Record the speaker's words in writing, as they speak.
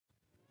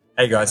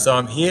Hey guys, so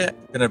I'm here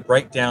going to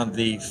break down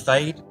the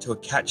fade to a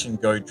catch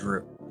and go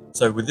drill.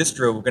 So with this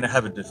drill, we're going to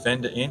have a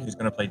defender in who's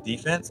going to play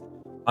defense.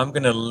 I'm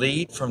going to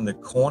lead from the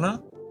corner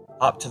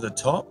up to the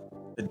top.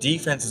 The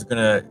defense is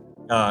going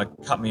to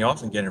cut me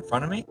off and get in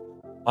front of me.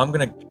 I'm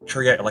going to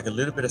create like a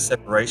little bit of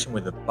separation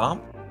with a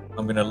bump.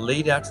 I'm going to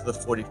lead out to the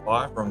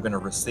 45 where I'm going to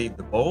receive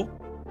the ball.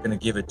 I'm going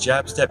to give a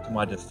jab step to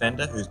my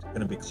defender who's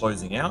going to be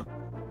closing out.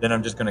 Then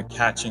I'm just going to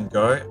catch and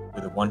go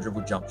with a one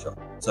dribble jump shot.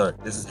 So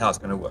this is how it's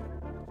going to work.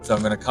 So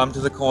I'm going to come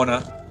to the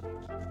corner.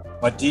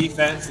 My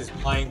defense is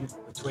playing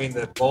between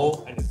the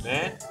ball and his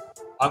man.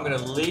 I'm going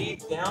to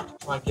lead down to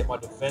try and get my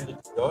defender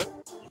to go.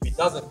 If he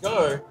doesn't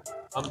go,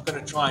 I'm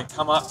going to try and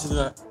come up to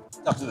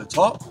the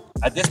top.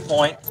 At this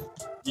point,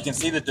 you can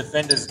see the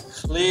defender's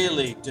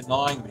clearly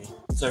denying me.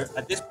 So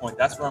at this point,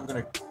 that's where I'm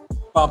going to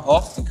bump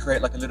off and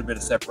create like a little bit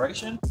of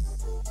separation.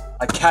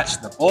 I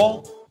catch the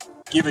ball,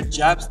 give a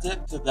jab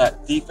step to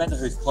that defender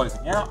who's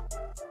closing out,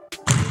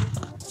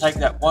 take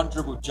that one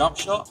dribble jump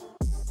shot,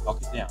 knock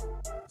it down.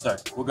 So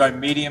we'll go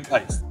medium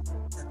pace.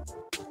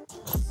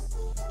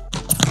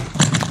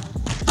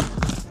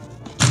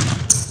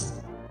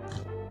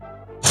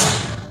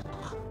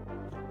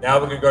 Now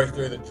we're going to go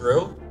through the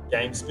drill,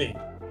 game speed.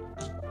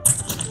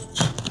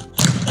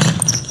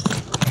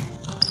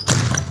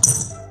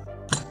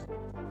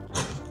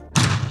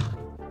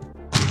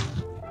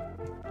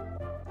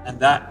 And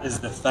that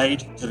is the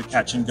fade to the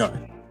catch and go.